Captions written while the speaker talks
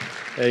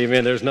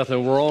Amen. There's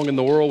nothing wrong in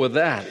the world with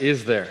that,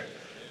 is there?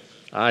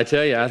 I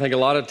tell you, I think a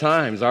lot of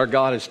times our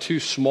God is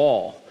too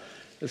small.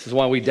 This is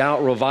why we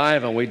doubt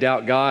revival. We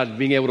doubt God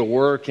being able to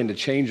work and to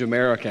change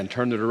America and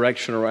turn the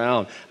direction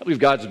around. I believe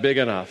God's big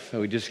enough,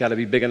 and we just got to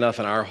be big enough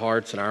in our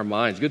hearts and our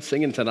minds. Good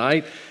singing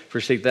tonight.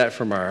 Appreciate that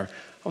from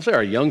I'll say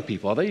our young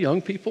people. Are they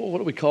young people? What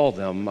do we call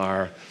them?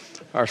 Our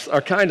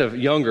kind of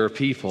younger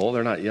people.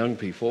 They're not young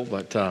people,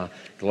 but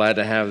glad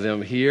to have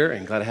them here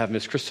and glad to have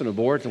Miss Kristen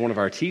aboard, one of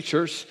our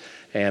teachers.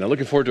 And I'm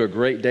looking forward to a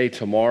great day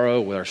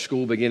tomorrow with our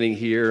school beginning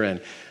here. And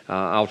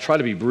I'll try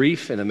to be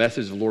brief in the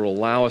message. The Lord will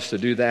allow us to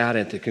do that.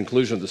 And at the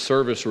conclusion of the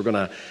service, we're going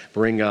to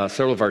bring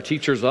several of our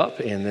teachers up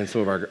and then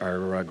some of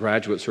our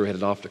graduates who are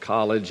headed off to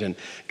college. And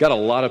got a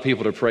lot of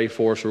people to pray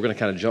for, so we're going to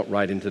kind of jump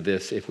right into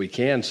this if we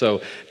can.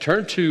 So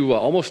turn to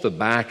almost the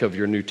back of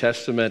your New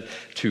Testament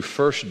to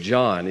 1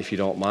 John, if you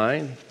don't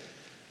mind.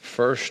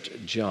 1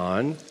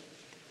 John.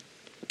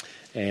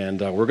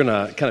 And we're going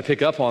to kind of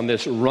pick up on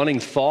this running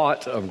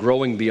thought of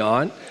growing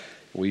beyond.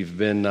 We've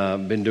been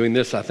doing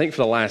this, I think,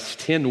 for the last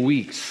 10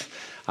 weeks.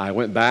 I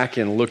went back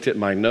and looked at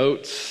my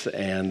notes,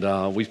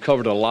 and we've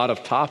covered a lot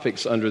of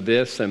topics under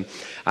this. And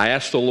I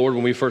asked the Lord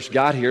when we first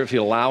got here if He'd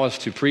allow us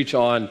to preach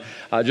on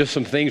just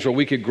some things where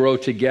we could grow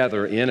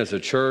together in as a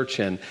church.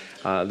 And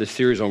this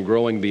series on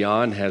growing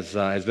beyond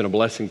has been a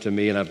blessing to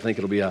me, and I think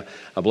it'll be a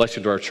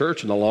blessing to our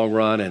church in the long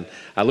run. And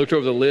I looked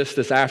over the list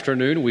this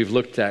afternoon. We've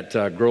looked at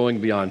growing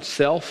beyond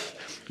self,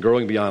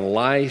 growing beyond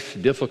life,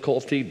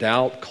 difficulty,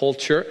 doubt,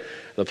 culture,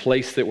 the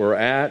place that we're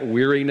at,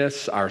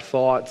 weariness, our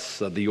thoughts,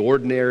 the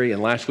ordinary.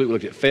 And last week we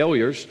looked at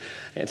failures.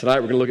 And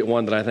tonight we're going to look at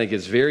one that I think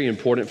is very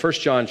important. 1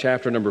 John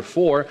chapter number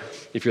 4.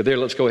 If you're there,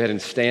 let's go ahead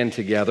and stand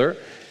together.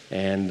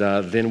 And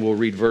then we'll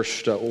read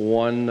verse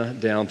 1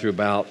 down through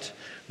about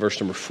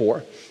verse number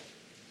 4.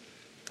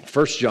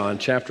 1 John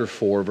chapter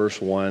 4, verse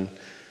 1.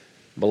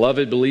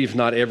 Beloved, believe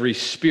not every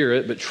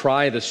spirit, but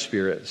try the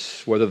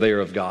spirits, whether they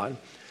are of God.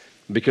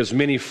 Because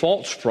many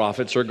false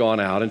prophets are gone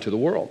out into the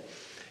world.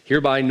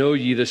 Hereby know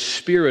ye the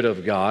Spirit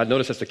of God.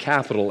 Notice that's a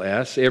capital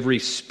S. Every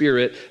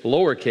spirit,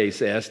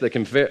 lowercase s, that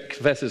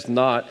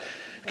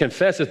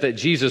confesseth that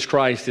Jesus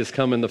Christ is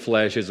come in the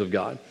flesh is of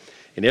God.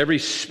 And every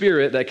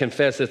spirit that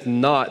confesseth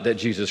not that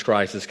Jesus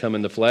Christ is come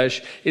in the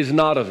flesh is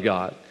not of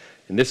God.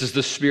 And this is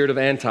the spirit of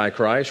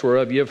Antichrist,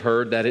 whereof ye have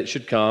heard that it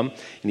should come,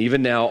 and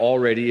even now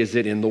already is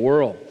it in the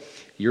world.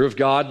 You're of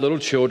God, little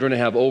children,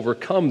 and have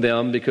overcome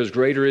them, because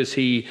greater is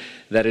He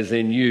that is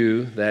in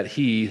you than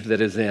he that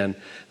is in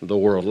the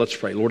world. Let's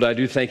pray. Lord, I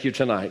do thank you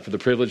tonight for the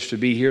privilege to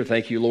be here.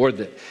 Thank you, Lord,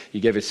 that you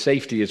gave us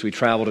safety as we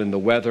traveled in the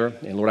weather.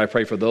 And Lord, I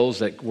pray for those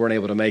that weren't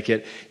able to make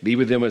it. Be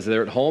with them as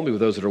they're at home. Be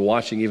with those that are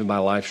watching even by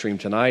live stream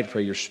tonight.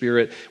 Pray your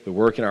Spirit would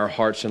work in our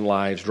hearts and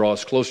lives. Draw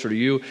us closer to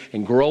you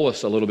and grow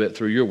us a little bit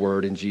through your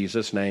word. In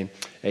Jesus' name,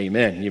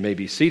 amen. You may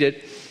be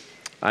seated.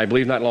 I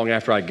believe not long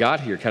after I got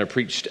here, kind of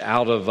preached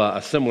out of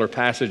a similar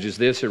passage as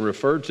this and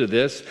referred to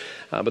this.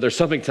 But there's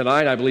something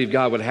tonight I believe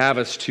God would have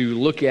us to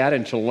look at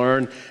and to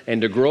learn and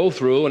to grow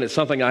through. And it's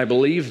something I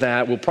believe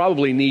that we'll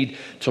probably need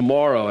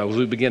tomorrow as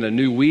we begin a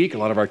new week. A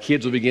lot of our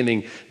kids will be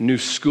beginning new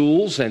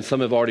schools, and some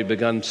have already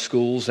begun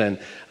schools and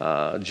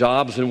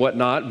jobs and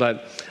whatnot.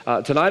 But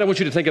tonight I want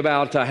you to think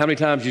about how many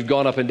times you've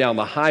gone up and down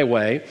the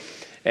highway.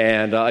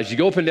 And as you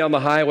go up and down the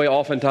highway,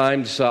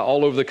 oftentimes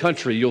all over the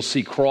country, you'll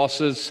see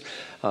crosses.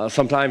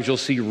 Sometimes you'll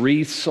see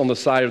wreaths on the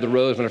side of the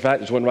road. As a matter of fact,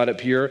 there's one right up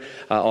here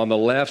on the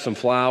left, some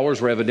flowers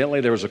where evidently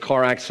there was a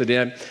car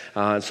accident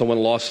and someone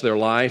lost their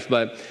life.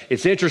 But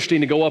it's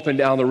interesting to go up and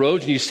down the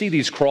roads, and you see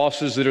these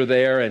crosses that are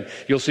there, and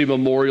you'll see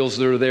memorials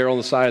that are there on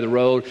the side of the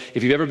road.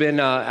 If you've ever been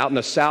out in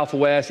the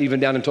Southwest, even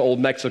down into Old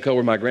Mexico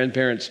where my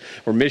grandparents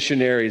were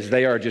missionaries,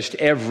 they are just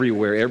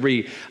everywhere.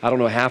 Every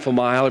half a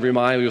mile, every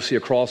mile, you'll see a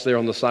cross there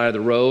on the side of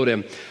the road.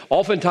 And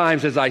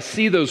oftentimes as I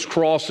see those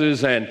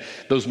crosses and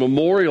those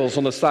memorials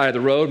on the side of the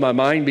road, my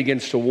mind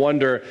begins to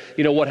wonder,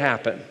 what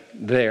happened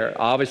there?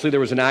 Obviously,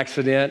 there was an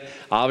accident.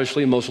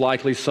 Obviously, most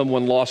likely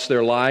someone lost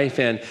their life,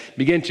 and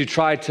begin to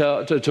try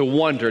to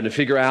wonder and to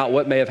figure out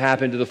what may have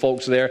happened to the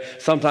folks there.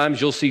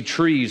 Sometimes you'll see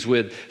trees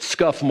with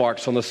scuff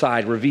marks on the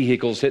side where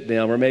vehicles hit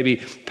them, or maybe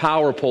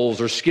power poles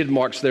or skid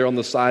marks there on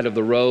the side of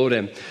the road.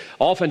 And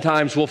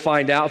oftentimes we'll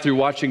find out through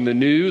watching the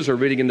news or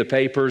reading in the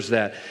papers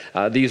that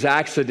these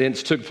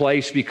accidents took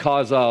place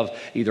because of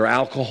either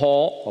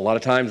alcohol. A lot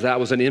of times that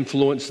was an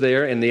influence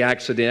there in the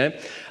accident.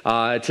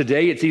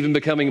 Today it's even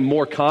becoming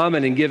more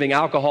common in giving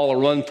alcohol a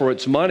run for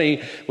its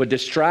money with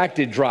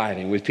distracted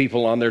driving, with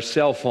people on their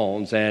cell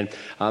phones, and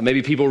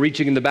maybe people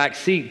reaching in the back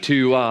seat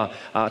to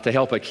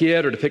help a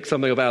kid or to pick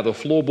something up out of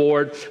the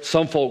floorboard.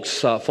 Some folks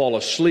fall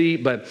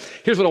asleep. But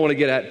here's what I want to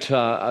get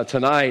at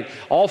tonight.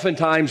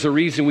 Oftentimes the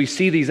reason we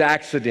see these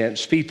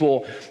accidents,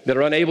 people that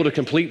are unable to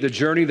complete the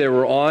journey they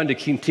were on, to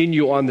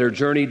continue on their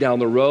journey down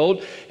the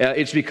road,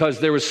 it's because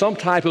there was some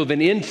type of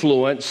an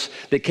influence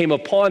that came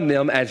upon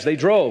them as they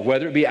drove,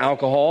 whether it be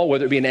alcohol,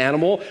 whether it be an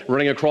animal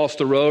running across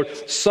the road.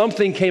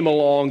 Something came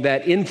along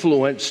that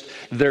influenced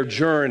their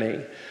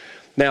journey.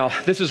 Now,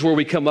 this is where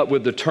we come up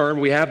with the term.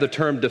 We have the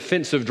term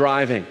defensive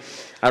driving.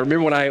 I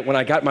remember when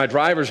I got my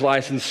driver's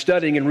license,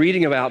 studying and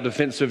reading about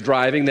defensive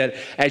driving, that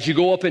as you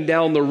go up and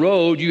down the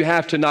road, you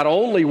have to not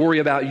only worry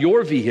about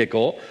your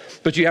vehicle,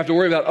 but you have to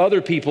worry about other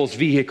people's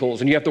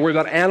vehicles, and you have to worry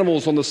about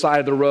animals on the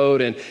side of the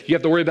road, and you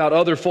have to worry about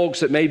other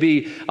folks that may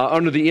be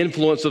under the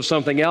influence of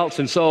something else.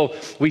 And so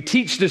we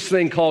teach this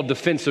thing called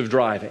defensive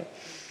driving.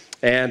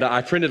 And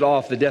I printed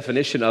off the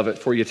definition of it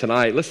for you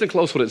tonight. Listen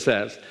close what it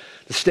says.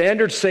 The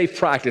Standard Safe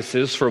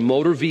Practices for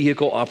Motor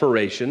Vehicle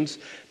Operations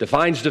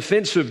defines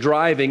defensive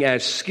driving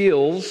as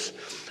skills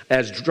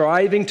as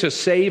driving to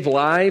save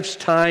lives,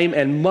 time,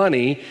 and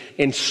money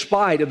in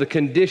spite of the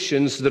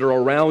conditions that are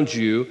around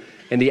you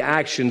and the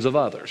actions of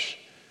others.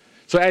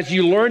 So as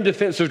you learn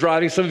defensive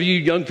driving, some of you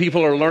young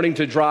people are learning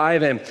to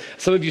drive, and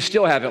some of you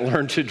still haven't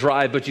learned to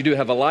drive, but you do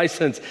have a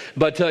license.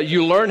 But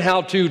you learn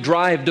how to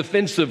drive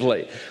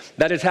defensively.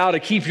 That is how to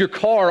keep your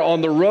car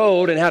on the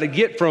road and how to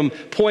get from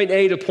point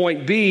A to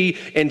point B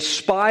in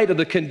spite of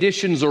the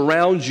conditions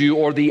around you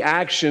or the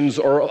actions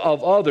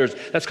of others.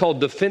 That's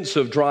called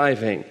defensive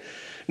driving.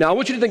 Now, I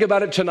want you to think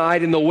about it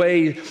tonight in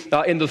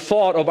the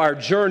thought of our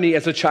journey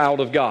as a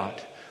child of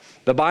God.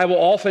 The Bible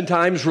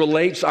oftentimes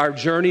relates our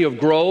journey of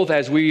growth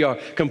as we are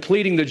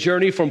completing the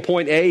journey from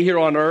point A here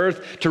on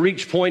earth to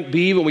reach point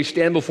B when we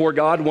stand before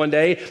God one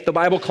day. The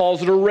Bible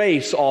calls it a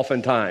race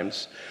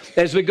oftentimes.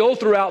 As we go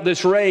throughout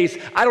this race,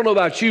 I don't know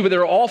about you, but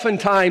there are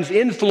oftentimes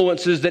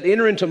influences that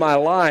enter into my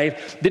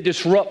life that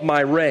disrupt my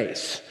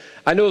race.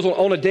 I know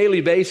on a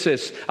daily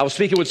basis, I was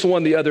speaking with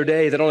someone the other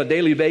day that on a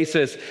daily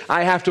basis,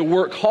 I have to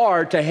work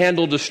hard to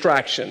handle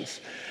distractions.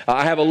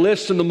 I have a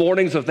list in the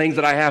mornings of things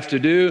that I have to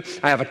do.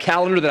 I have a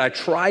calendar that I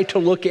try to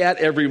look at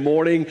every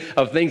morning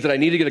of things that I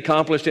need to get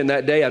accomplished in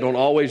that day. I don't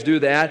always do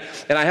that.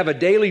 And I have a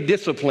daily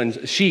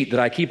discipline sheet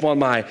that I keep on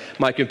my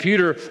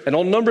computer. And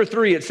on number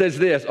 3, it says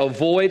this: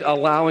 avoid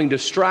allowing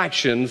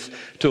distractions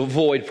to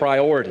avoid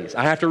priorities.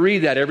 I have to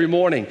read that every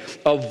morning.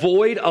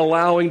 Avoid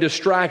allowing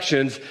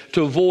distractions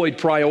to avoid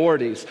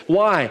priorities.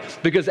 Why?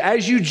 Because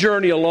as you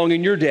journey along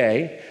in your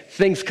day,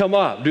 things come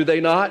up, do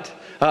they not?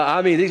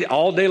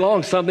 All day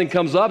long something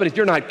comes up, and if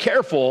you're not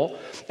careful,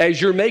 as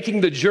you're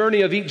making the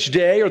journey of each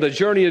day or the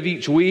journey of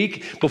each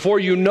week, before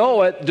you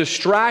know it,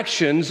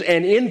 distractions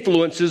and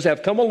influences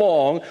have come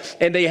along,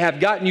 and they have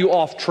gotten you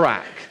off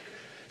track.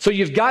 So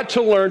you've got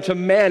to learn to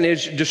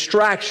manage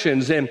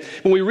distractions. And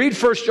when we read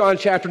 1 John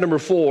chapter number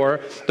 4,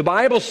 the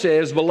Bible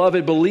says,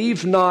 "Beloved,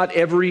 believe not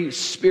every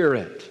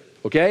spirit."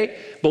 Okay?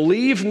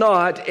 Believe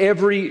not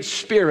every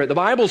spirit. The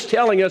Bible's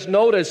telling us,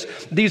 notice,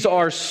 these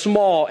are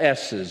small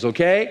s's,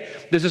 okay?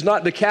 This is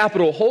not the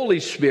capital Holy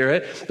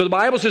Spirit, but the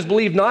Bible says,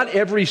 believe not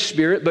every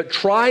spirit, but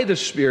try the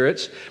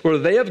spirits, whether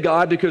they of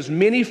God, because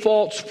many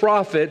false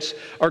prophets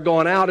are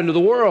gone out into the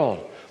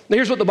world. Now,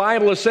 here's what the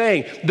Bible is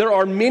saying. There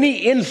are many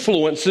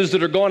influences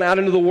that are going out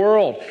into the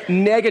world.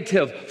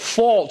 Negative,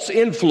 false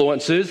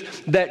influences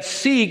that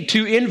seek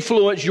to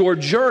influence your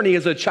journey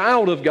as a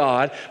child of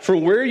God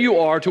from where you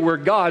are to where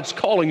God's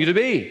calling you to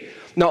be.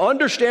 Now,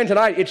 understand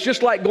tonight, it's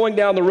just like going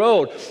down the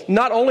road.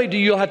 Not only do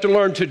you have to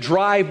learn to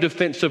drive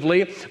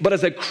defensively, but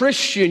as a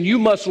Christian, you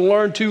must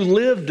learn to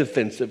live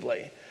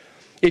defensively.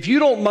 If you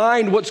don't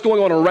mind what's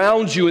going on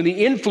around you and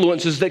the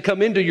influences that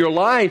come into your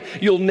life,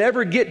 you'll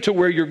never get to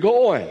where you're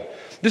going.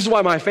 This is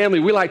why my family,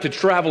 we like to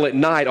travel at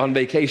night on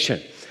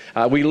vacation.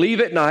 We leave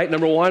at night.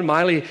 Number one,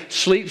 Miley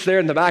sleeps there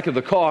in the back of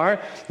the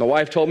car. My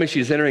wife told me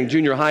she's entering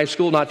junior high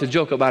school, not to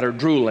joke about her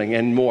drooling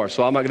anymore.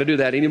 So I'm not going to do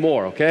that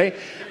anymore, okay?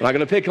 I'm not going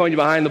to pick on you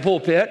behind the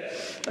pulpit.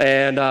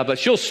 But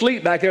she'll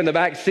sleep back there in the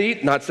back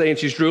seat. Not saying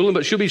she's drooling,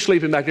 but she'll be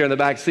sleeping back there in the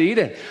back seat.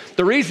 And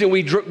the reason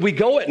we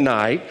go at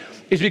night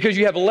is because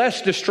you have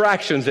less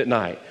distractions at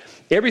night.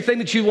 Everything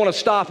that you want to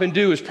stop and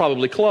do is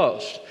probably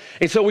closed.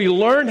 And so we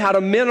learn how to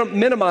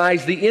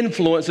minimize the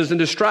influences and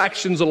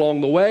distractions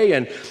along the way.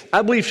 And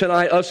I believe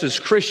tonight, us as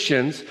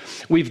Christians,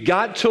 we've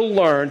got to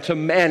learn to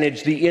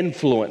manage the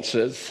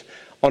influences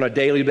on a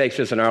daily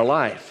basis in our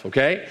life,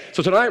 okay?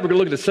 So tonight we're going to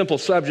look at the simple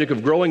subject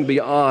of growing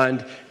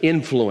beyond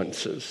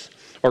influences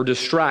or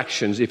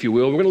distractions, if you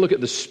will. We're going to look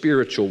at the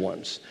spiritual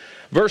ones.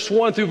 Verse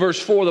 1 through verse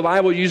 4, the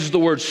Bible uses the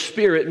word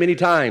spirit many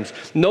times.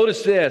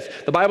 Notice this.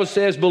 The Bible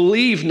says,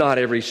 believe not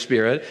every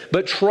spirit,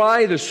 but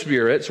try the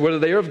spirits, whether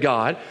they are of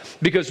God,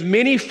 because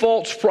many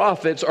false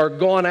prophets are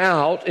gone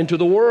out into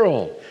the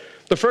world.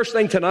 The first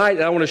thing tonight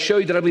that I want to show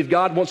you that I believe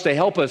God wants to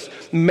help us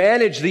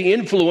manage the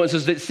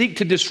influences that seek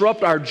to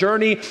disrupt our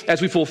journey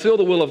as we fulfill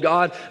the will of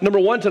God. Number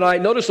one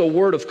tonight, notice a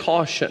word of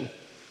caution.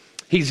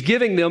 He's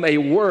giving them a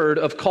word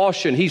of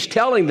caution. He's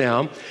telling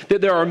them that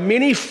there are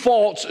many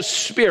false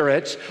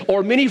spirits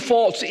or many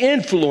false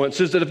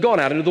influences that have gone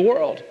out into the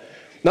world.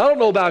 Now, I don't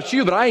know about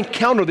you, but I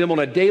encounter them on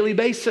a daily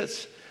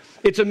basis.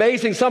 It's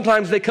amazing.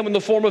 Sometimes they come in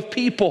the form of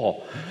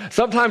people.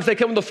 Sometimes they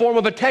come in the form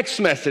of a text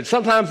message.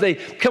 Sometimes they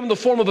come in the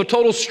form of a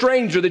total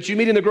stranger that you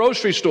meet in the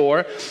grocery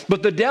store.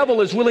 But the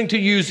devil is willing to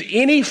use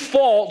any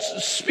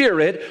false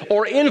spirit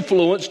or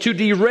influence to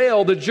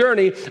derail the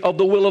journey of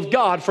the will of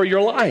God for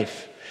your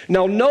life.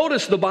 Now,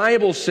 notice the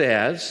Bible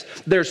says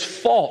there's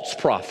false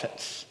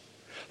prophets.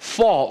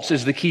 False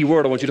is the key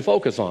word I want you to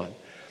focus on.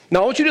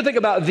 Now, I want you to think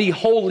about the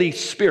Holy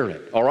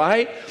Spirit, all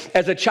right?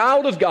 As a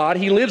child of God,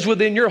 He lives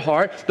within your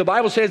heart. The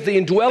Bible says the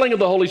indwelling of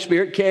the Holy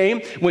Spirit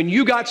came when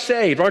you got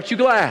saved. Aren't you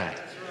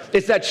glad?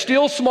 It's that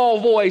still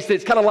small voice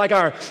that's kind of like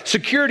our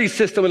security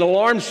system and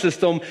alarm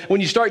system when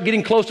you start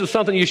getting close to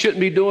something you shouldn't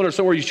be doing or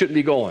somewhere you shouldn't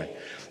be going.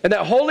 And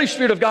that Holy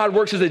Spirit of God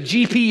works as a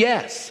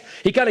GPS.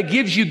 He kind of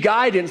gives you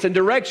guidance and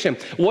direction.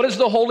 What is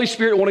the Holy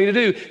Spirit wanting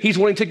to do? He's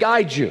wanting to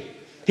guide you.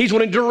 He's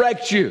wanting to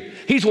direct you.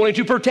 He's wanting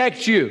to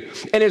protect you.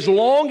 And as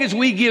long as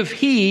we give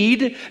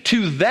heed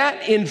to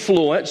that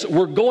influence,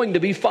 we're going to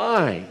be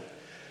fine.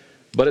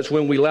 But it's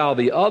when we allow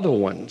the other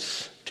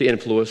ones to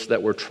influence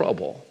that we're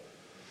trouble.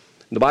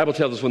 The Bible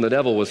tells us when the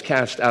devil was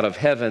cast out of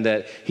heaven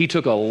that he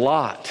took a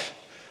lot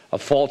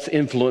of false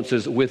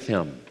influences with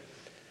him.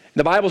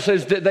 The Bible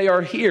says that they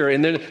are here.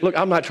 And then, look,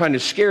 I'm not trying to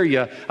scare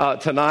you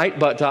tonight,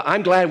 but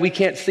I'm glad we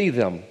can't see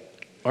them.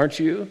 Aren't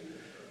you?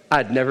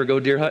 I'd never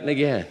go deer hunting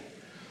again.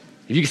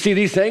 If you can see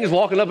these things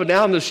walking up and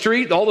down the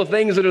street, all the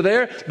things that are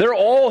there, they're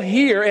all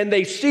here and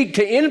they seek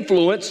to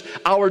influence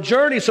our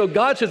journey. So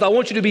God says, I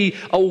want you to be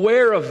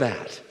aware of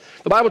that.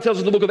 The Bible tells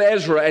us in the book of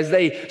Ezra, as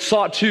they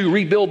sought to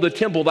rebuild the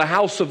temple, the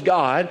house of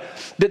God,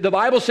 that the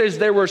Bible says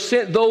there were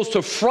sent those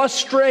to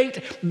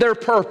frustrate their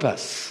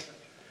purpose.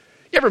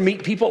 You ever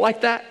meet people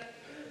like that?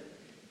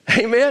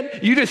 Amen?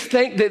 You just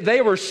think that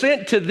they were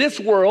sent to this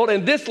world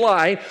and this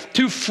life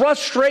to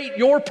frustrate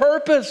your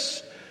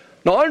purpose.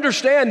 Now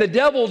understand, the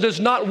devil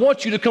does not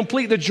want you to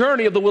complete the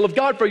journey of the will of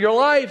God for your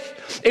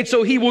life. And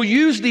so he will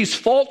use these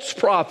false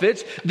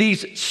prophets,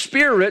 these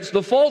spirits,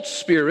 the false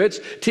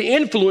spirits, to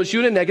influence you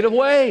in a negative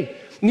way.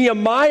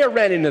 Nehemiah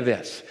ran into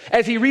this.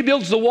 As he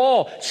rebuilds the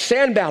wall,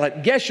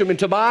 Sanballat, Geshem, and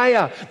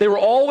Tobiah, they were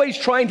always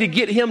trying to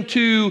get him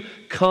to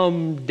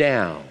come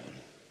down.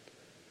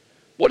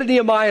 What did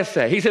Nehemiah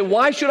say? He said,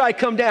 why should I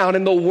come down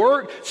and the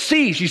work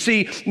cease? You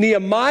see,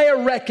 Nehemiah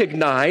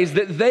recognized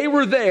that they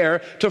were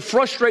there to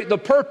frustrate the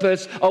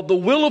purpose of the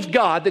will of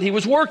God that he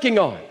was working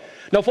on.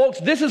 Now, folks,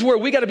 this is where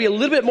we got to be a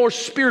little bit more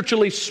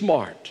spiritually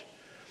smart.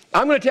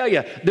 I'm going to tell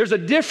you, there's a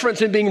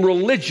difference in being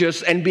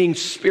religious and being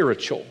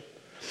spiritual.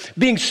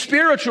 Being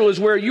spiritual is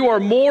where you are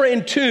more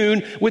in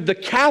tune with the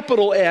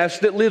capital S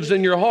that lives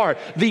in your heart.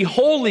 The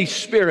Holy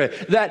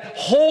Spirit, that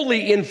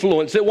holy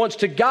influence that wants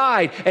to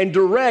guide and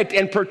direct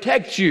and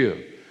protect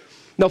you.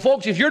 Now,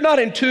 folks, if you're not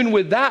in tune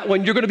with that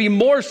one, you're going to be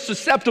more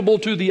susceptible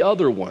to the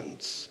other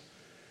ones.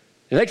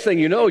 The next thing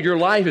you know, your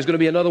life is going to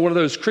be another one of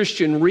those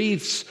Christian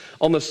wreaths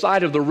on the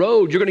side of the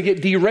road. You're going to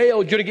get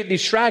derailed. You're going to get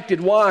distracted.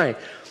 Why?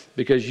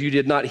 Because you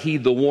did not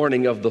heed the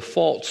warning of the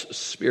false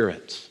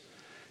spirits.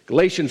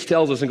 Galatians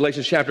tells us in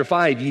Galatians chapter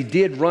 5, you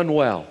did run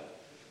well.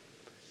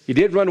 You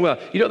did run well.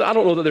 You know, I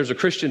don't know that there's a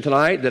Christian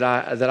tonight that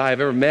I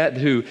have ever met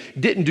who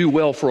didn't do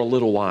well for a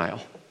little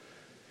while.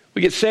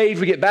 We get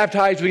saved, we get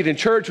baptized, we get in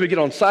church, we get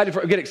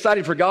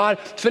excited for God,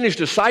 finish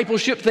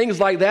discipleship, things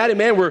like that, and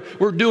man,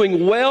 we're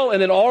doing well,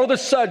 and then all of a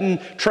sudden,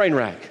 train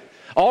wreck.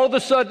 All of a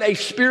sudden, a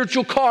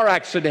spiritual car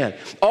accident.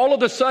 All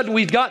of a sudden,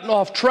 we've gotten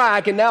off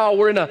track, and now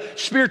we're in a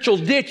spiritual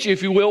ditch,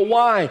 if you will.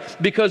 Why?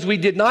 Because we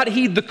did not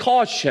heed the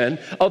caution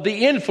of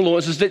the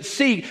influences that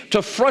seek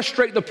to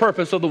frustrate the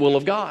purpose of the will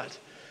of God.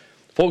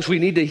 Folks, we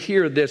need to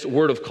hear this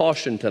word of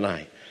caution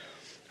tonight.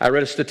 I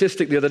read a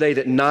statistic the other day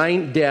that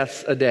 9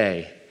 deaths a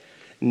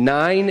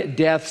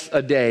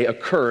day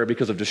occur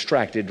because of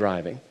distracted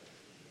driving.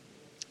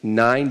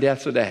 9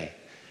 deaths a day.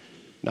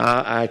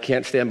 Now, I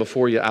can't stand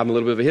before you. I'm a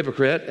little bit of a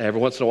hypocrite.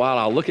 Every once in a while,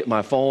 I'll look at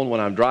my phone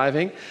when I'm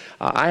driving.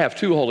 I have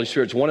 2 Holy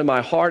Spirits, one in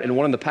my heart and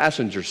one in the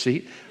passenger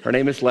seat. Her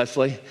name is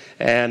Leslie,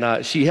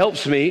 and she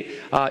helps me.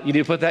 You need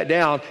to put that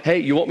down. Hey,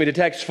 you want me to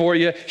text for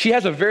you? She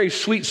has a very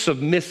sweet,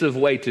 submissive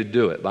way to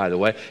do it, by the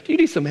way. Do you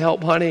need some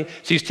help, honey?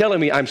 She's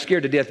telling me, I'm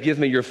scared to death. Give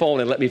me your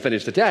phone and let me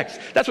finish the text.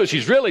 That's what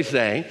she's really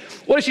saying.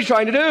 What is she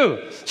trying to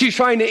do? She's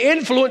trying to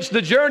influence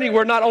the journey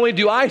where not only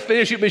do I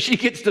finish it, but she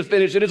gets to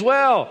finish it as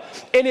well.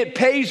 And it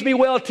pays me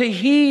well to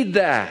heed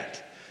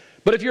that.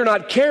 But if you're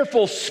not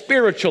careful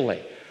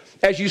spiritually,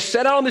 as you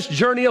set out on this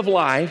journey of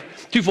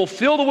life to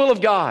fulfill the will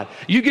of God,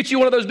 you get you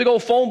one of those big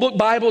old phone book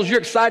Bibles,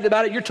 you're excited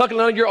about it, you're tucking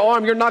it under your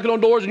arm, you're knocking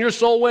on doors and you're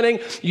soul winning.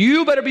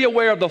 You better be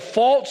aware of the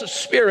false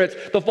spirits,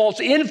 the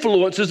false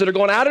influences that are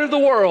going out into the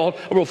world,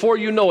 or before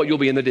you know it, you'll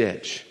be in the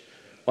ditch.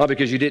 Why?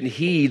 Because you didn't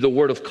heed the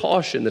word of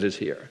caution that is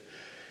here.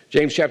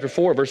 James chapter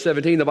 4, verse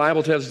 17, the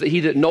Bible tells us that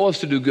he that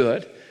knoweth to do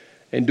good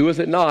and doeth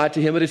it not,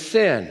 to him it is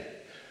sin.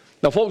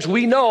 Now, folks,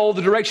 we know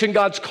the direction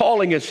God's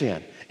calling us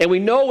in. And we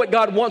know what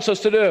God wants us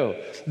to do.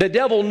 The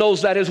devil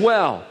knows that as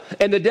well.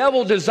 And the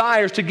devil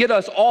desires to get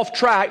us off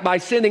track by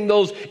sending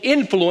those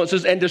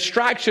influences and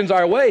distractions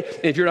our way.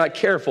 And if you're not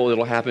careful,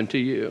 it'll happen to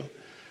you.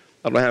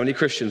 I don't know how many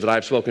Christians that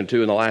I've spoken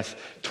to in the last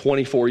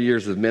 24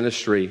 years of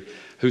ministry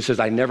who says,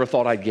 I never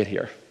thought I'd get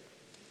here.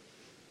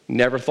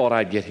 Never thought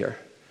I'd get here.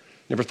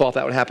 Never thought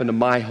that would happen to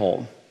my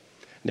home.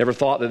 Never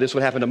thought that this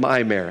would happen to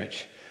my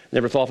marriage.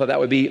 Never thought that that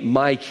would be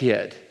my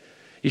kid.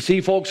 You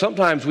see, folks,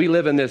 sometimes we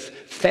live in this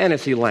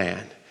fantasy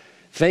land,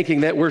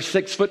 thinking that we're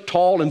 6 foot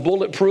tall and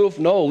bulletproof.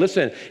 No,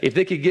 listen, if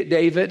they could get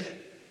David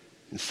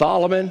and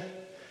Solomon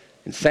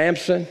and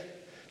Samson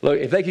Look,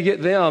 if they could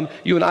get them,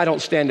 you and I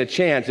don't stand a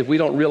chance if we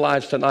don't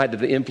realize tonight that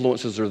the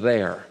influences are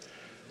there.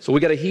 So we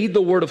got to heed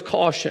the word of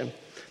caution.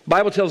 The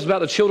Bible tells us about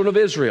the children of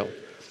Israel.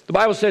 The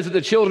Bible says that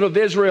the children of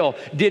Israel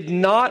did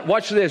not,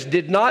 watch this,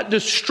 did not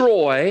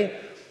destroy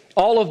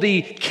all of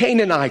the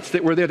Canaanites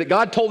that were there that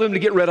God told them to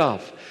get rid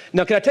of.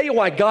 Now, can I tell you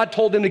why God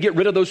told them to get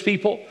rid of those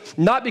people?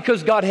 Not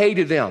because God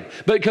hated them,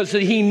 but because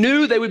he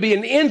knew they would be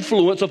an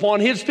influence upon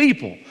his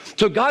people.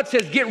 So God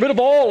says, get rid of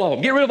all of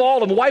them. Get rid of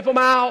all of them. Wipe them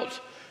out.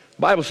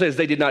 The Bible says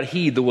they did not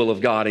heed the will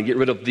of God and get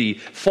rid of the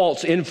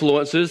false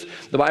influences.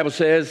 The Bible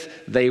says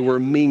they were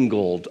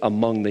mingled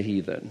among the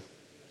heathen.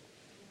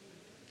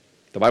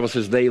 The Bible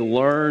says they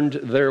learned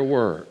their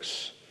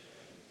works.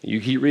 You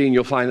keep reading,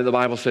 you'll find that the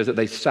Bible says that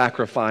they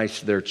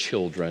sacrificed their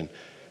children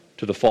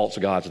to the false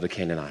gods of the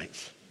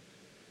Canaanites.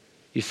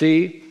 You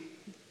see,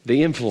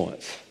 the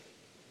influence.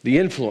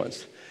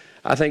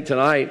 I think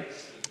tonight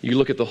you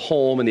look at the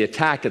home and the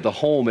attack that the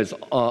home is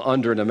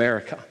under in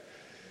America.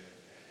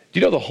 Do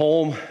you know the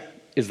home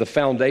is the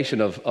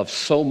foundation of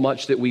so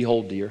much that we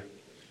hold dear?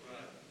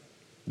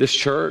 This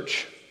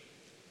church,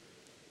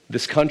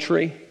 this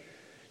country.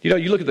 You know,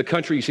 you look at the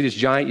country, you see this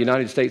giant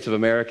United States of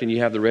America, and you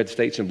have the red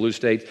states and blue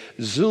states.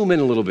 Zoom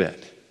in a little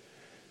bit.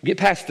 Get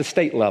past the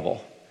state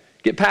level.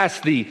 Get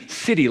past the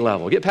city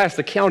level. Get past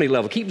the county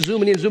level. Keep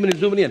zooming in. You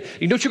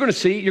know what you're going to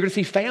see? You're going to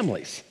see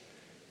families.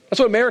 That's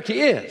what America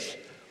is.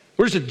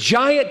 We're just a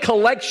giant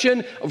collection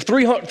of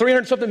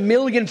 300-something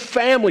million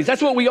families.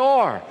 That's what we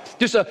are.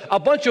 Just a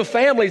bunch of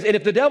families. And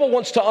if the devil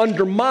wants to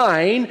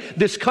undermine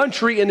this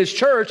country and this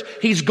church,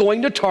 he's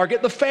going to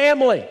target the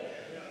family.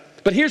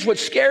 But here's what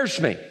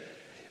scares me.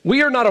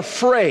 We are not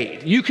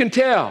afraid. You can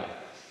tell.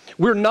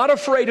 We're not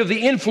afraid of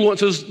the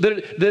influences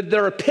that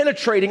are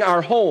penetrating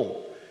our home.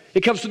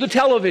 It comes through the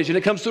television.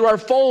 It comes through our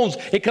phones.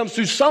 It comes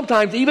through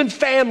sometimes even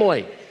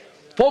family.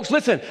 Folks,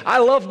 listen, I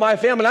love my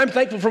family. I'm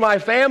thankful for my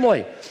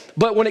family.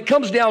 But when it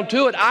comes down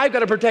to it, I've got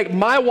to protect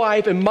my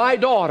wife and my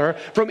daughter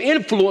from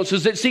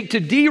influences that seek to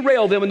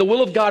derail them in the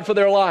will of God for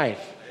their life.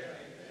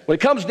 When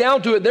it comes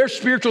down to it, their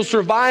spiritual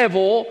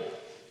survival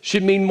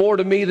should mean more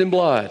to me than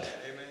blood.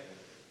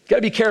 Got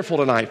to be careful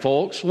tonight,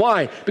 folks.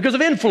 Why? Because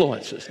of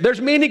influences.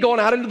 There's many going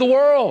out into the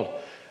world.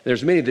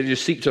 There's many that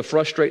just seek to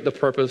frustrate the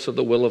purpose of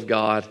the will of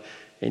God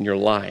in your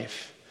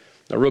life.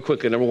 Now, real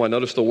quickly, number one,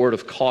 notice the word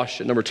of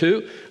caution. Number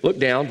two, look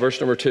down, verse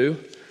number 2.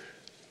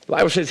 The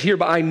Bible says,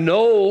 hereby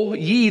know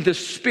ye the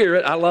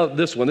Spirit. I love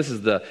this one. This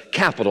is the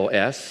capital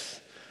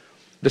S.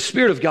 The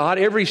Spirit of God,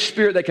 every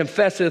spirit that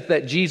confesseth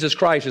that Jesus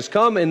Christ has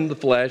come in the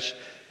flesh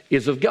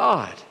is of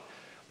God.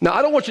 Now,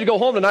 I don't want you to go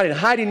home tonight and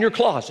hide in your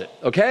closet,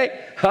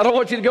 okay? I don't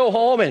want you to go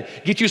home and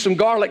get you some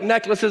garlic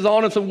necklaces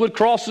on and some wood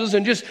crosses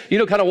and just,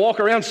 kind of walk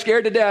around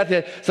scared to death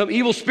that some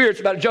evil spirit's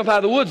about to jump out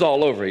of the woods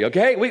all over you,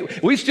 okay?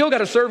 We still got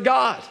to serve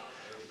God.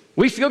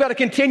 We still got to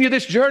continue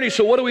this journey.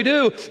 So what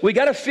do? We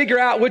got to figure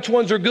out which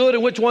ones are good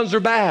and which ones are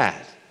bad.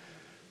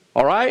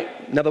 All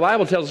right? Now, the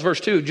Bible tells us, verse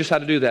 2, just how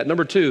to do that.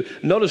 Number 2,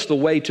 notice the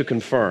way to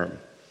confirm.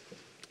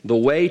 The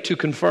way to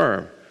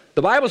confirm.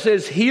 The Bible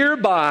says,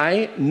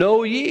 hereby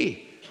know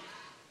ye.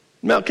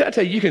 Now, can I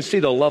tell you, you can see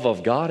the love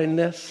of God in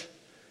this?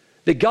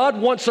 That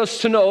God wants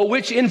us to know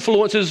which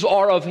influences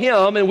are of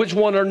Him and which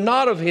one are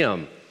not of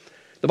Him.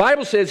 The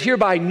Bible says,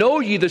 hereby know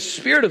ye the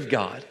Spirit of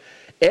God.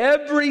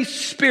 Every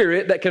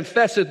spirit that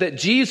confesseth that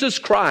Jesus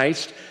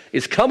Christ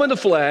is come in the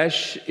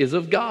flesh is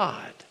of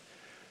God.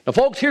 Now,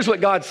 folks, here's what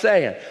God's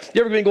saying.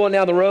 You ever been going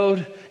down the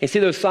road and see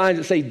those signs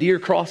that say deer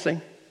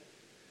crossing?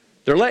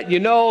 They're letting you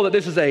know that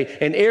this is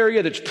an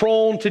area that's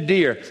prone to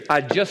deer.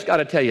 I just got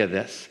to tell you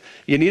this.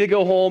 You need to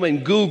go home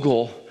and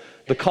Google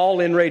the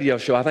call-in radio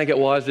show. I think it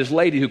was this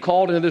lady who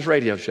called into this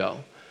radio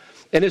show.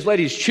 And this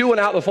lady's chewing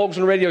out the folks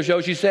on the radio show.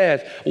 She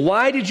says,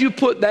 why did you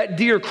put that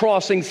deer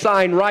crossing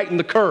sign right in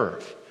the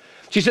curve?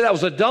 She said that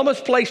was the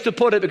dumbest place to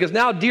put it because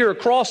now deer are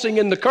crossing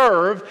in the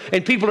curve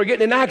and people are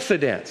getting in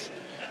accidents.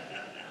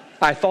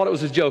 I thought it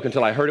was a joke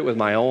until I heard it with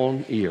my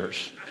own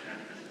ears.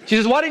 She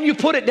says, why didn't you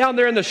put it down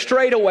there in the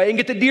straightaway and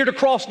get the deer to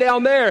cross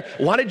down there?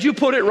 Why did you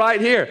put it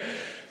right here?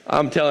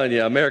 I'm telling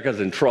you, America's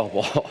in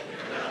trouble.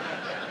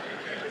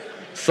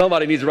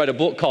 Somebody needs to write a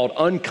book called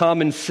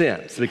Uncommon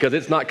Sense because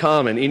it's not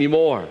common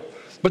anymore.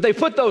 But they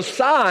put those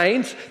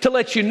signs to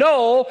let you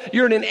know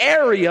you're in an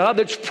area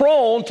that's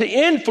prone to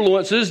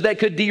influences that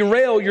could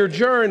derail your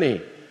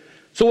journey.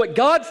 So what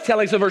God's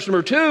telling us in verse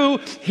number 2,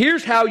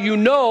 here's how you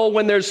know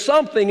when there's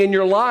something in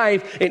your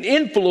life, an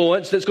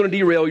influence that's going to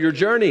derail your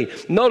journey.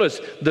 Notice,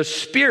 the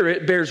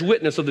Spirit bears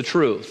witness of the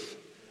truth.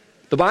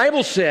 The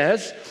Bible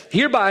says,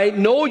 hereby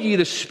know ye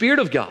the Spirit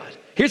of God.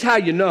 Here's how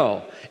you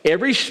know.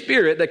 Every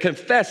spirit that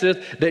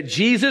confesseth that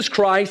Jesus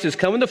Christ is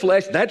come in the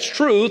flesh, that's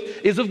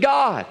truth, is of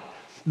God.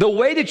 The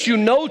way that you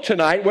know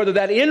tonight whether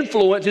that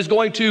influence is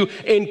going to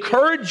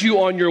encourage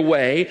you on your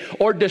way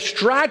or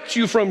distract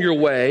you from your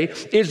way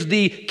is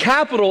the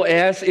capital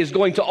S is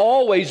going to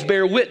always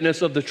bear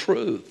witness of the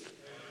truth.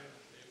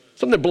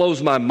 Something that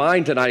blows my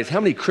mind tonight is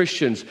how many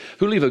Christians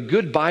who leave a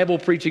good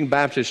Bible-preaching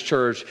Baptist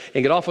church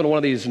and get off into one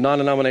of these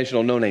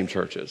non-denominational no-name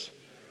churches.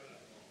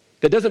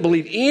 that doesn't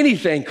believe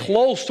anything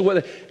close to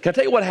what... Can I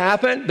tell you what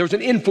happened? There was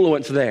an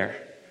influence there.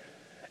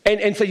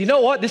 And so, you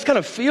know what? This kind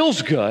of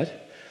feels good.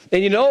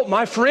 And you know,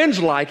 my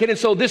friends like it, and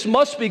so this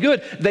must be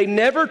good. They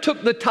never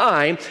took the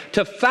time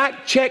to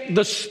fact check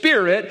the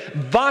Spirit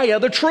via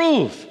the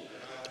truth.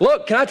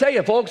 Look, can I tell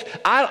you, folks,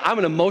 I'm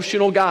an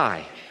emotional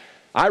guy.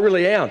 I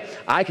really am.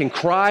 I can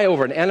cry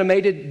over an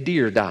animated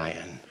deer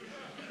dying.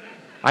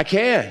 I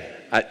can.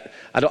 I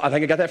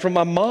think I got that from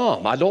my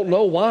mom. I don't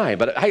know why,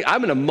 but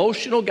I'm an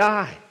emotional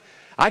guy.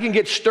 I can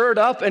get stirred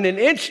up in an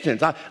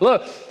instant.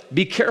 Look,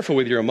 be careful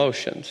with your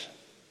emotions.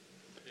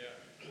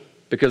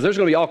 Because there's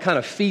going to be all kind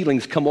of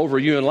feelings come over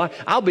you in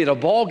life. I'll be at a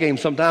ball game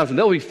sometimes, and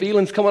there'll be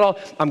feelings coming on.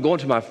 I'm going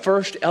to my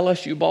first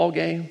LSU ball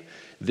game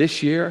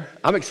this year.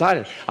 I'm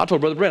excited. I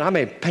told Brother Brent, I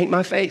may paint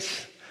my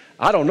face.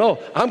 I don't know.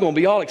 I'm going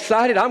to be all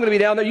excited. I'm going to be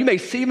down there. You may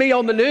see me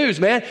on the news,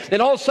 man. And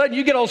all of a sudden,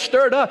 you get all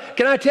stirred up.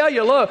 Can I tell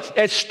you, look,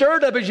 as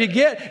stirred up as you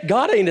get,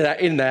 God ain't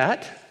in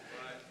that.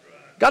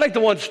 God ain't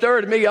the one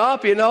stirred me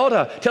up, you know,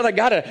 to tell that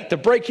guy to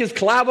break his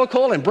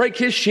clavicle and break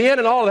his shin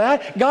and all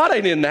that. God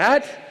ain't in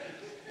that.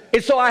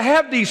 And so I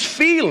have these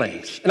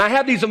feelings and I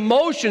have these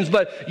emotions,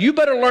 but you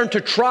better learn to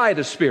try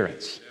the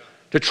spirits,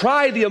 to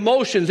try the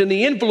emotions and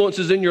the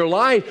influences in your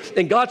life.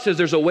 And God says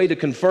there's a way to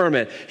confirm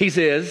it. He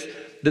says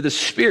that the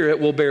Spirit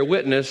will bear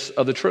witness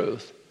of the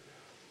truth.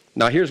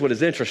 Now, here's what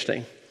is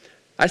interesting.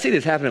 I see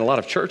this happen in a lot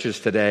of churches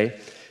today,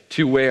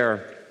 to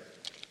where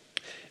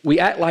we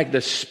act like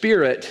the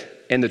Spirit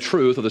and the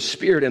truth, or the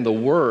Spirit and the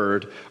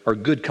Word, are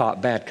good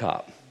cop, bad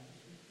cop.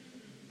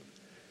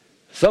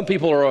 Some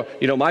people are,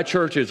 you know, my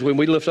church is when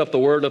we lift up the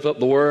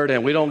Word,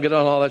 and we don't get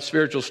on all that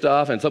spiritual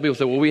stuff. And some people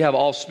say, well, we have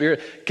all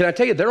Spirit. Can I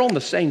tell you, they're on the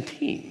same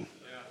team.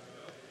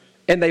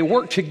 And they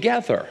work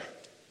together.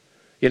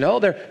 You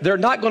know, they're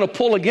not going to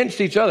pull against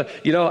each other.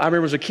 You know, I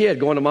remember as a kid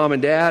going to mom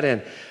and dad,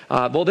 and,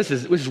 well, this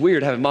is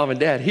weird having mom and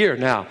dad here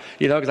now,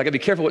 you know, because I got to be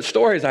careful what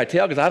stories I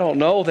tell, because I don't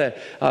know that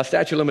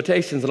statute of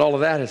limitations and all of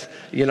that is,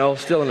 you know,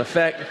 still in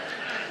effect.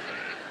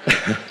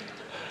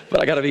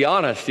 But I got to be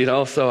honest, you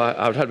know, so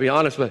I would have to be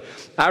honest. But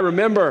I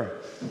remember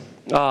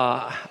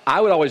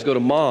I would always go to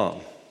mom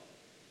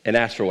and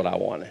ask her what I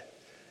wanted,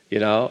 you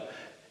know.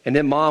 And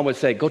then mom would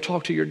say, go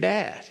talk to your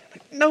dad.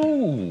 Like,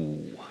 no.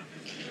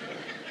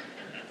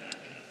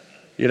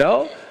 You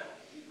know,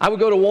 I would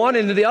go to one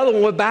and the other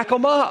one would back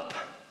them up.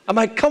 I'm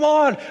like, come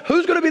on,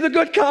 who's going to be the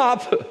good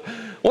cop?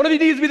 One of you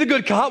needs to be the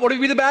good cop, one of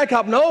you be the bad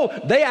cop. No,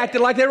 they acted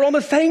like they were on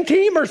the same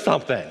team or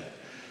something.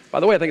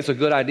 By the way, I think it's a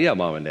good idea,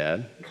 mom and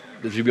dad,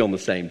 that you be on the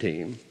same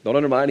team. Don't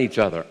undermine each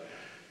other.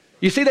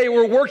 You see, they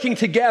were working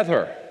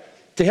together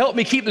to help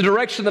me keep the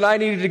direction that I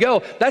needed to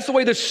go. That's the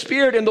way the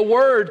Spirit and the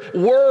Word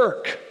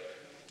work.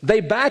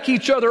 They back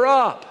each other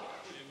up.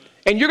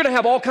 And you're going to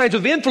have all kinds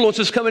of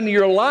influences come into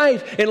your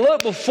life. And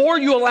look, before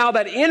you allow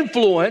that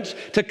influence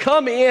to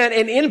come in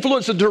and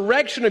influence the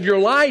direction of your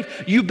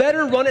life, you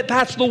better run it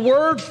past the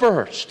Word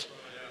first.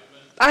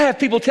 I have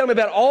people tell me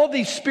about all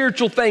these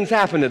spiritual things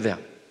happen to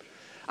them.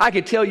 I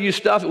could tell you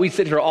stuff that we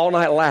sit here all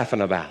night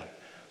laughing about.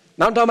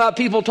 And I'm talking about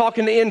people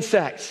talking to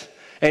insects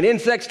and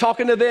insects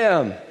talking to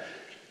them.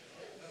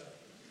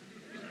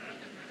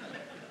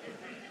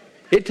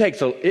 Look,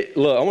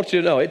 I want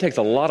you to know, it takes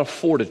a lot of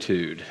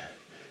fortitude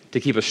to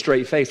keep a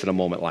straight face in a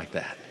moment like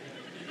that.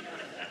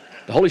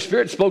 The Holy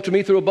Spirit spoke to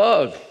me through a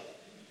bug.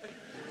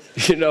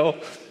 You know,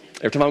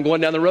 every time I'm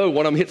going down the road,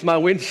 one of them hits my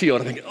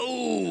windshield. I think,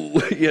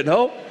 oh, you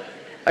know,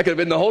 that could have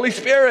been the Holy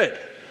Spirit.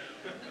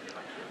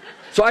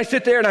 So I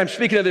sit there and I'm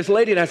speaking to this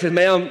lady and I said,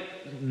 ma'am,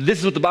 this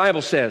is what the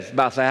Bible says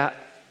about that.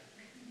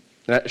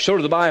 And I showed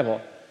her the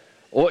Bible.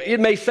 Well, it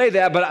may say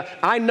that, but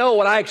I know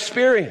what I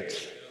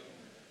experienced.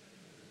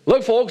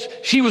 Look, folks,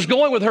 she was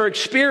going with her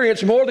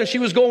experience more than she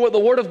was going with the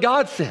Word of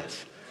God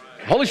says.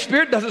 The Holy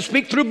Spirit doesn't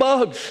speak through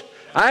bugs.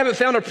 I haven't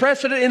found a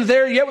precedent in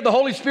there yet where the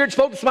Holy Spirit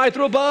spoke to somebody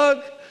through a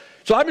bug.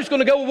 So I'm just going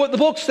to go with what the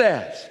book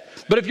says.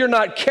 But if you're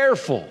not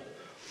careful,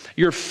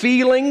 your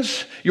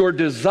feelings, your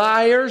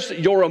desires,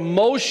 your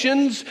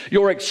emotions,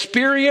 your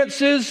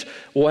experiences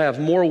will have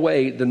more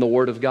weight than the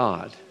Word of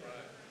God.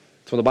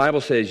 So the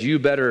Bible says you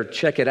better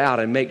check it out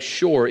and make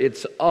sure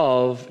it's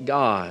of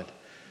God.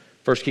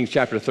 1 Kings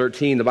chapter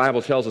 13, the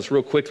Bible tells us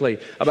real quickly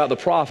about the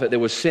prophet that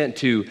was sent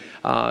to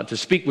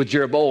speak with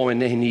Jeroboam,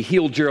 and he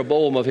healed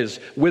Jeroboam of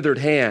his withered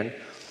hand.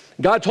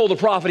 God told the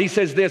prophet, he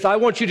says this, I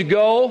want you to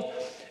go,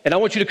 and I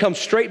want you to come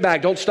straight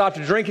back. Don't stop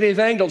to drink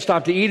anything. Don't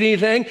stop to eat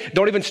anything.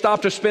 Don't even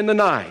stop to spend the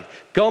night.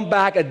 Come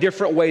back a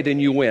different way than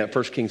you went,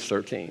 1 Kings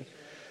 13.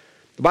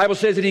 The Bible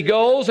says that he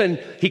goes, and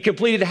he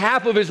completed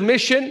half of his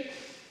mission. And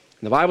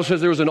the Bible says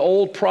there was an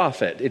old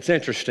prophet. It's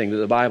interesting that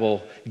the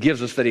Bible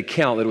gives us that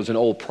account that it was an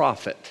old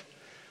prophet.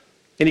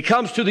 And he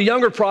comes to the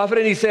younger prophet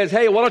and he says,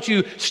 hey, why don't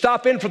you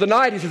stop in for the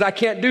night? He says, I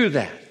can't do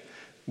that.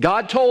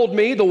 God told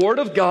me, the Word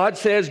of God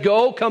says,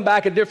 go, come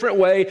back a different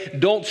way,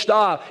 don't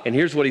stop. And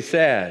here's what he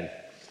said.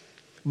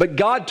 But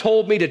God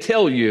told me to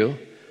tell you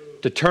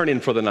to turn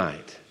in for the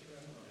night.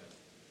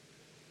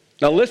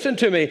 Now listen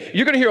to me.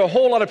 You're going to hear a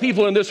whole lot of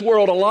people in this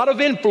world, a lot of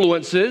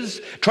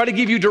influences, try to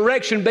give you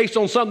direction based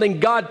on something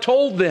God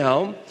told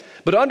them.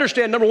 But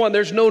understand, number one,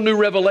 there's no new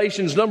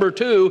revelations. Number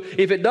two,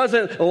 if it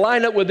doesn't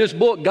line up with this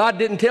book, God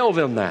didn't tell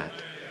them that.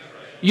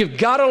 You've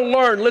got to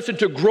learn, listen,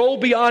 to grow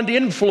beyond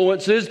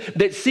influences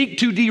that seek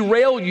to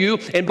derail you.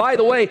 And by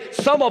the way,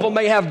 some of them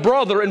may have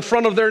brother in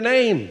front of their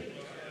name,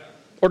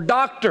 or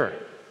doctor,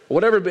 or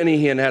whatever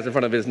Benny Hinn has in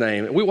front of his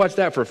name. We watch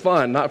that for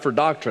fun, not for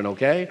doctrine,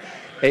 okay?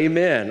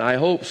 Amen. I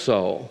hope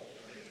so.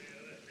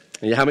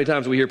 And how many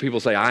times we hear people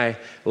say,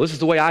 well, this is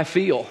the way I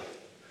feel.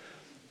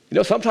 You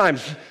know,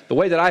 sometimes the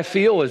way that I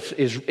feel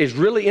is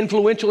really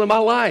influential in my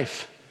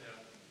life.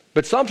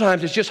 But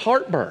sometimes it's just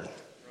heartburn.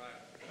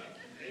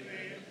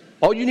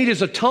 All you need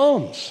is a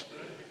Tums.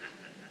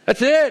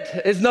 That's it.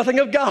 It's nothing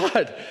of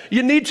God.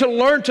 You need to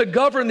learn to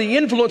govern the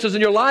influences in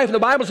your life. And the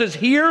Bible says,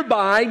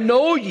 hereby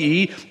know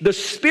ye the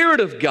Spirit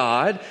of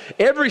God,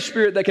 every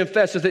spirit that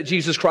confesses that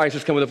Jesus Christ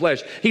has come in the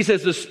flesh. He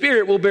says the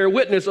Spirit will bear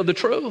witness of the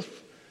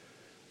truth.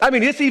 I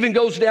mean, this even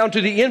goes down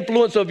to the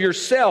influence of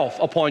yourself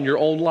upon your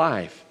own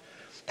life.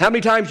 How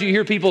many times do you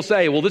hear people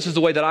say, well, this is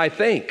the way that I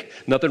think?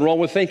 Nothing wrong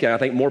with thinking. I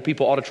think more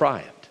people ought to try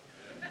it.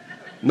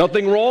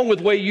 Nothing wrong with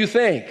the way you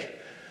think.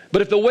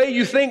 But if the way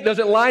you think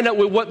doesn't line up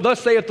with what thus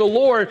saith the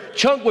Lord,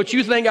 chunk what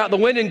you think out the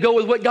window and go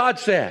with what God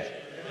said.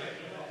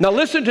 Now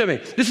listen to me.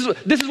 This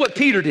is what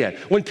Peter did.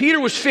 When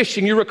Peter was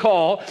fishing, you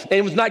recall,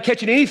 and was not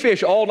catching any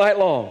fish all night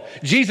long,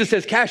 Jesus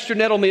says, cast your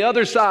net on the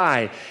other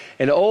side.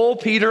 And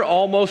old Peter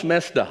almost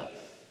messed up.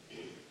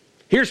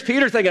 Here's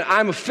Peter thinking,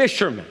 I'm a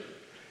fisherman.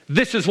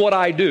 This is what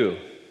I do.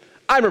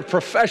 I'm a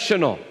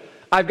professional.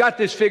 I've got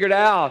this figured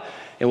out.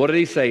 And what did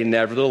he say?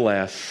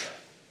 Nevertheless.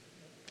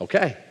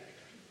 Okay.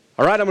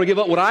 All right, I'm going to give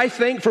up what I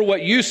think for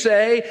what you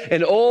say.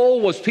 And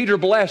was Peter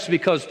blessed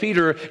because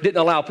Peter didn't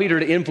allow Peter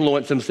to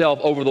influence himself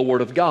over the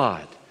Word of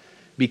God.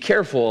 Be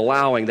careful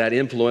allowing that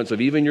influence of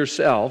even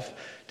yourself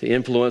to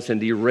influence and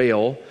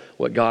derail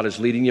what God is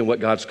leading you and what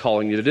God's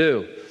calling you to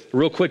do.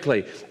 Real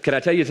quickly, can I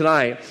tell you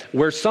tonight,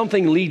 where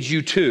something leads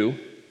you to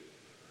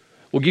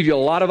will give you a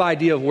lot of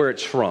idea of where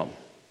it's from.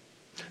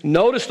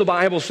 Notice the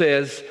Bible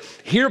says,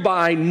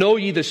 hereby know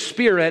ye the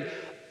Spirit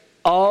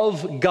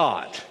of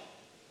God.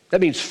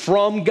 That means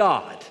from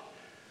God.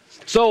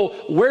 So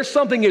where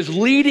something is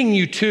leading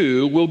you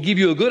to will give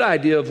you a good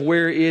idea of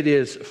where it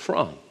is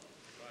from.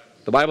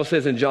 The Bible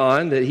says in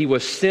John that he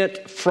was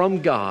sent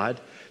from God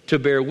to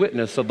bear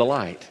witness of the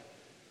light.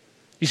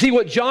 You see,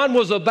 what John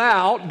was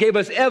about gave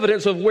us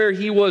evidence of where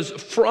he was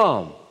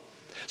from.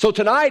 So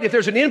tonight, if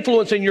there's an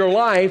influence in your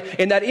life,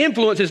 and that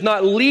influence is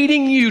not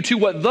leading you to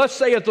what thus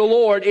saith the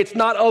Lord, it's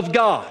not of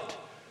God.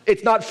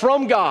 It's not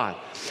from God.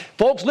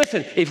 Folks,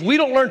 listen, if we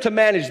don't learn to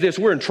manage this,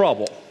 we're in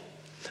trouble.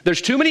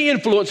 There's too many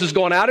influences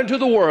going out into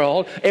the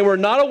world, and we're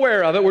not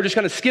aware of it. We're just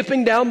kind of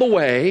skipping down the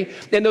way,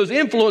 and those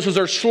influences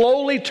are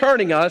slowly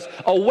turning us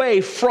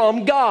away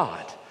from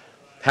God.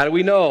 How do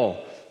we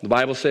know? The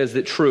Bible says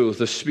that truth,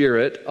 the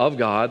Spirit of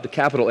God, the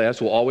capital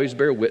S, will always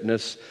bear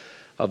witness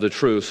of the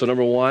truth. So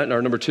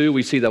number two,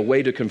 we see the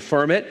way to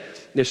confirm it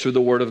is through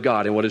the Word of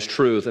God and what is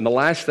truth. And the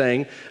last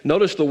thing,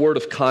 notice the word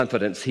of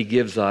confidence he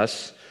gives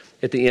us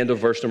at the end of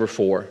verse number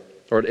 4,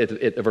 or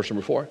at verse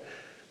number 4. The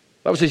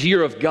Bible says, ye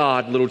are of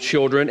God, little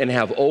children, and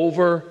have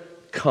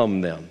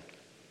overcome them.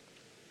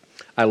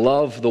 I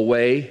love the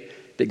way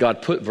that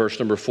God put verse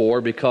number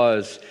 4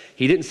 because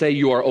he didn't say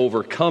you are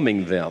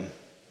overcoming them.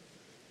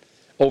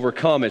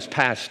 Overcome is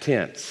past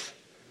tense.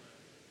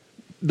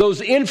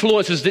 Those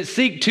influences that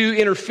seek to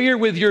interfere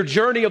with your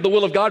journey of the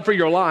will of God for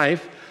your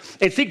life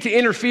and seek to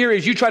interfere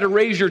as you try to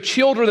raise your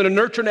children in a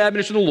nurture and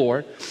admonition of the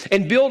Lord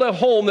and build a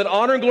home that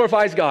honors and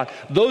glorifies God.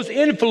 Those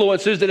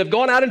influences that have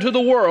gone out into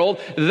the world,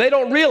 they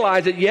don't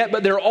realize it yet,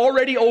 but they're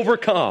already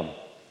overcome.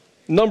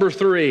 Number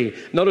 3,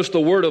 notice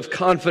the word of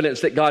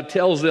confidence that God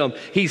tells them.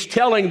 He's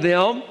telling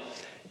them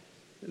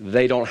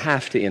they don't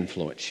have to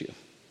influence you.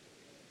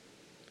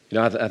 You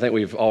know, I think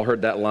we've all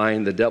heard that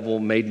line, the devil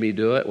made me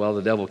do it. Well,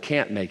 the devil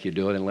can't make you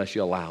do it unless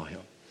you allow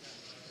him.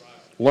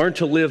 Learn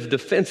to live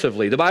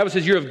defensively. The Bible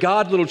says you're of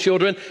God, little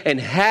children, and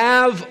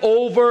have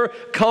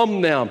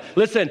overcome them.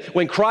 Listen,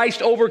 when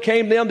Christ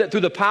overcame them, that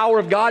through the power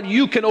of God,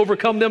 you can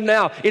overcome them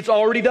now. It's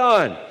already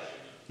done.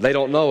 They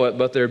don't know it,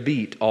 but they're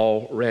beat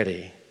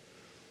already.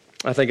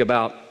 I think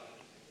about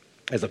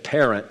as a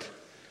parent,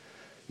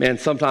 man,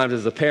 sometimes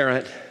as a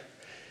parent,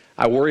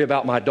 I worry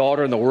about my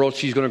daughter and the world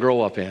she's going to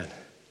grow up in. I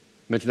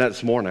mentioned that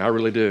this morning. I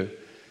really do.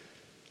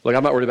 Look,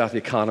 I'm not worried about the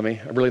economy.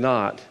 I'm really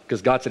not,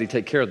 because God said he'd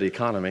take care of the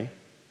economy.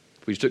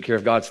 If we just took care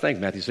of God's things,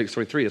 Matthew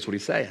 6:33, that's what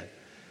he's saying.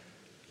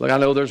 Look, I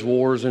know there's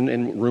wars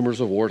and rumors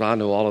of wars. I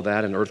know all of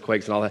that and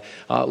earthquakes and all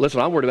that.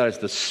 Listen, what I'm worried about is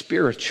the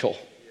spiritual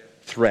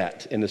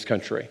threat in this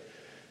country.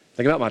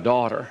 Think about my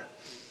daughter.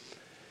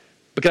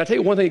 But can I tell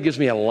you one thing that gives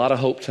me a lot of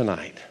hope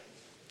tonight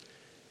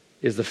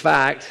is the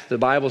fact the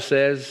Bible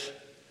says,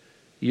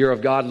 you're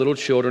of God, little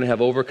children, have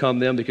overcome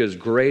them because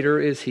greater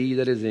is he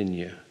that is in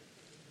you.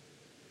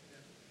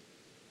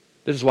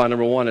 This is why,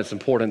 number one, it's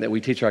important that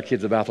we teach our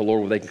kids about the Lord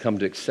where they can come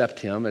to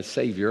accept him as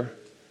Savior.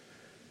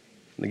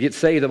 When they get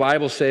saved, the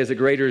Bible says that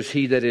greater is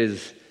he that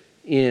is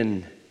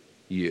in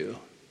you.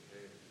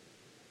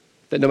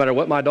 That no matter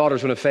what my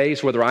daughter's going to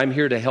face, whether I'm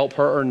here to help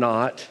her or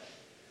not,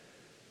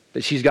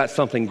 that she's got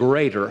something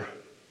greater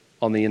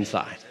on the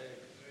inside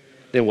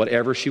than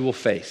whatever she will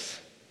face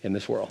in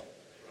this world.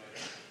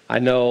 I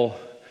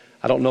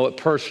don't know it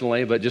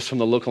personally, but just from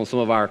the look on some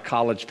of our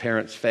college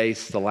parents'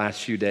 face the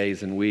last few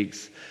days and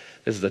weeks,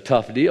 this is a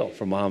tough deal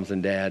for moms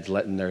and dads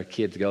letting their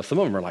kids go. Some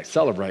of them are like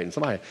celebrating.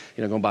 Somebody,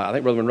 going to buy, I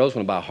think Brother Monroe's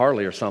going to buy a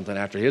Harley or something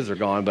after his are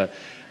gone, but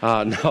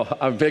no,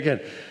 I'm thinking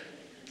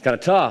it's kind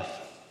of tough.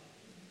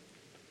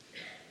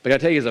 But I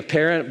tell you, as a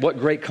parent, what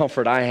great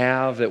comfort I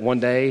have that one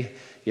day,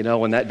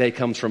 when that day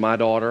comes for my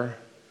daughter,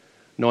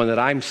 knowing that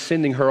I'm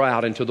sending her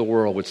out into the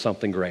world with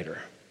something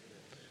greater.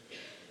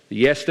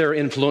 Yes, there are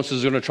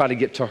influences going to try to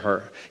get to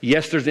her.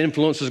 Yes, there's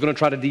influences going to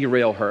try to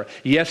derail her.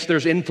 Yes,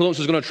 there's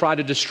influences going to try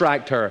to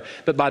distract her.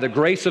 But by the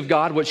grace of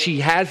God, what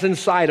she has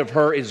inside of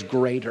her is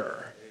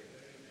greater.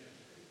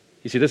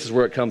 You see, this is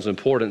where it comes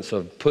importance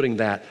of putting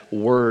that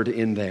word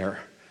in there,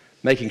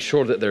 making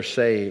sure that they're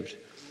saved.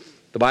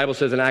 The Bible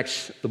says in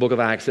Acts, the book of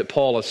Acts, that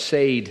Paul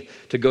essayed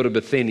to go to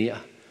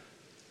Bithynia.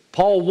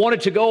 Paul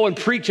wanted to go and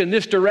preach in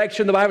this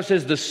direction. The Bible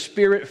says the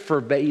Spirit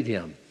forbade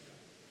him.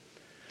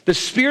 The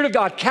Spirit of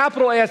God,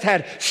 capital S,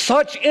 had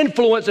such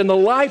influence in the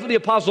life of the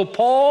Apostle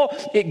Paul,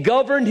 it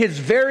governed his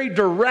very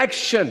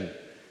direction.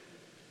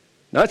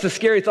 Now, that's a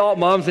scary thought,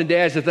 moms and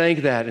dads, to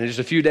think that in just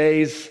a few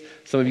days,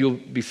 some of you will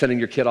be sending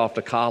your kid off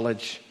to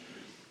college.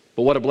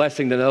 But what a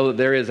blessing to know that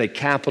there is a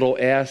capital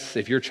S,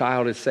 if your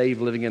child is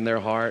saved, living in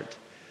their heart,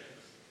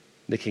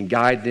 that can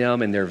guide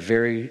them in their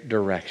very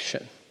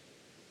direction.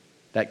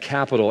 That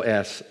capital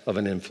S of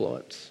an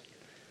influence.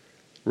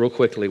 Real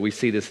quickly, we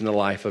see this in the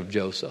life of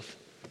Joseph.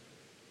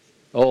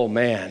 Oh,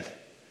 man.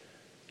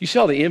 You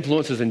saw the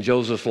influences in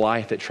Joseph's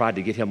life that tried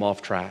to get him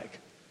off track.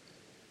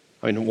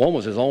 I mean, one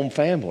was his own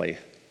family,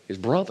 his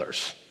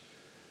brothers.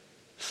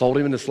 Sold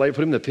him into slavery,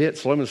 put him in the pit,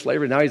 sold him into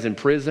slavery. Now he's in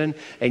prison.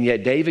 And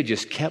yet David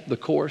just kept the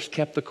course.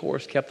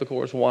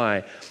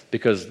 Why?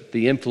 Because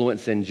the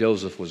influence in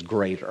Joseph was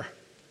greater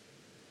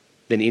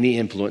than any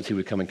influence he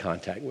would come in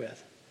contact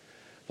with.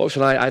 Folks,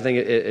 tonight, I think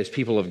as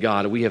people of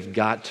God, we have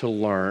got to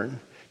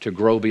learn to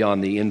grow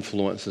beyond the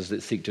influences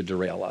that seek to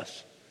derail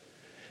us.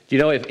 Do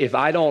you know, if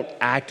I don't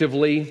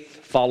actively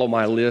follow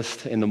my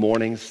list in the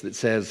mornings that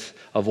says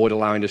avoid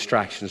allowing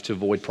distractions to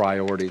avoid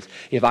priorities,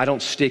 if I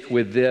don't stick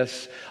with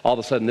this, all of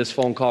a sudden this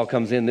phone call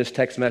comes in, this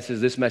text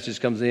message, this message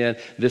comes in,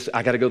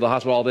 I got to go to the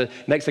hospital, all this.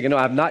 Next thing I know,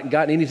 I've not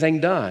gotten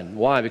anything done.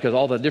 Why? Because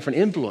all the different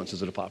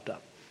influences that have popped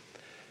up.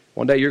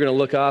 One day you're going to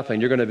look up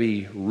and you're going to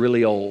be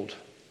really old,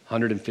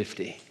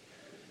 150.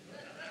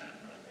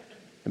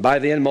 And by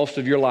then, most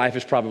of your life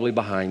is probably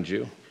behind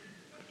you.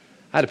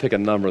 I had to pick a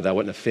number that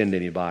wouldn't offend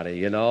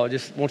anybody,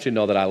 Just want you to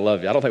know that I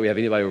love you. I don't think we have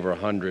anybody over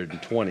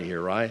 120 here,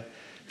 right?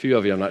 A few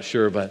of you, I'm not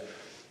sure, but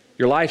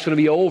your life's going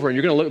to be over and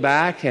you're going to look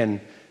back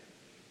and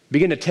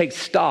begin to take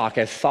stock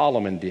as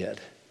Solomon did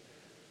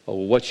of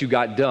what you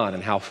got done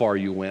and how far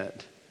you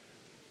went.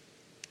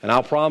 And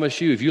I'll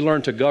promise you, if you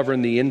learn to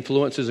govern the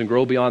influences and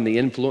grow beyond the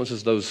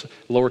influences, those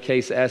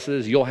lowercase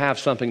s's, you'll have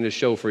something to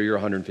show for your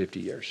 150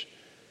 years.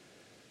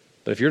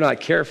 But if you're not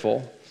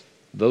careful,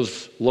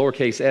 those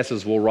lowercase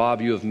s's will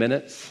rob you of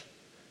minutes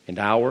and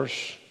hours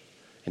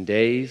and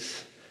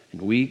days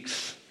and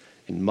weeks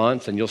and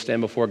months, and you'll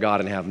stand before God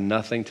and have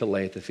nothing to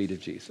lay at the feet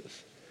of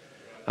Jesus.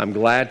 I'm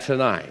glad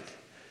tonight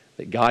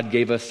that God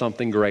gave us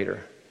something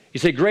greater. You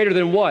say, greater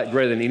than what?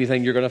 Greater than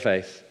anything you're going to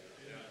face.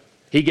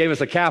 He gave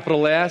us a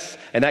capital S,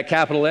 and that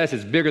capital S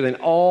is bigger than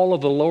all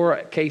of the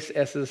lowercase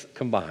s's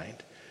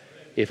combined.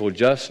 If we'll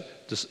just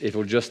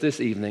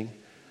this evening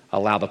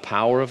allow the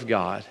power of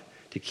God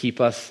to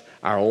keep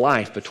our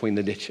life between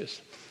the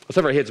ditches. Let's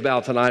have our heads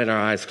bowed tonight and our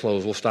eyes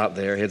closed. We'll stop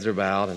there. Heads are bowed.